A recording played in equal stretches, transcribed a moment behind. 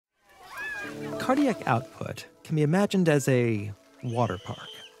Cardiac output can be imagined as a water park,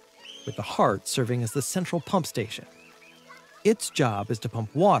 with the heart serving as the central pump station. Its job is to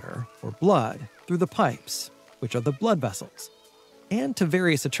pump water, or blood, through the pipes, which are the blood vessels, and to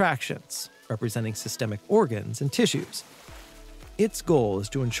various attractions, representing systemic organs and tissues. Its goal is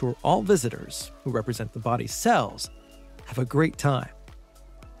to ensure all visitors, who represent the body's cells, have a great time.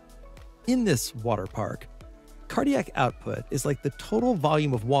 In this water park, cardiac output is like the total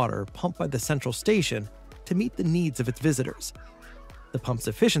volume of water pumped by the central station to meet the needs of its visitors. The pump's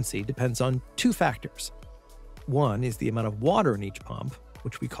efficiency depends on two factors. One is the amount of water in each pump,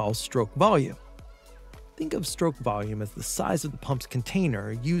 which we call stroke volume. Think of stroke volume as the size of the pump's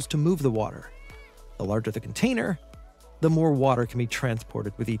container used to move the water. The larger the container, the more water can be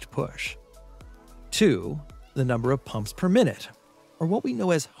transported with each push. Two, the number of pumps per minute, or what we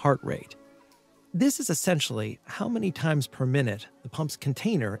know as heart rate. This is essentially how many times per minute the pump's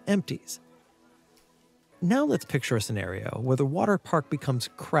container empties. Now let's picture a scenario where the water park becomes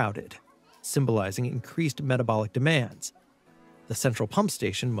crowded, symbolizing increased metabolic demands. The central pump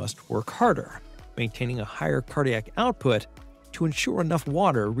station must work harder, maintaining a higher cardiac output to ensure enough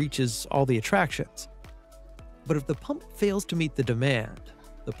water reaches all the attractions. But if the pump fails to meet the demand,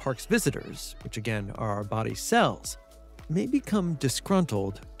 the park's visitors, which again are our body's cells, may become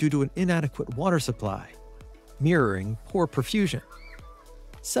disgruntled due to an inadequate water supply, mirroring poor perfusion.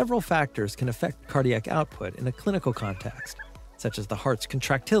 Several factors can affect cardiac output in a clinical context, such as the heart's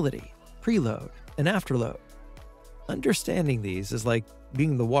contractility, preload, and afterload. Understanding these is like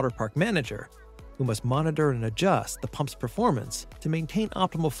being the water park manager, who must monitor and adjust the pump's performance to maintain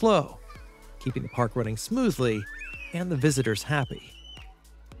optimal flow, keeping the park running smoothly and the visitors happy.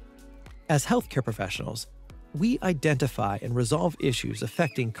 As healthcare professionals, we identify and resolve issues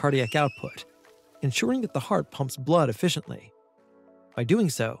affecting cardiac output, ensuring that the heart pumps blood efficiently. By doing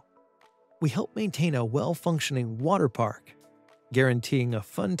so, we help maintain a well-functioning water park, guaranteeing a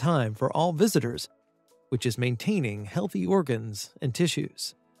fun time for all visitors, which is maintaining healthy organs and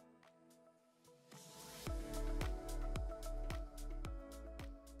tissues.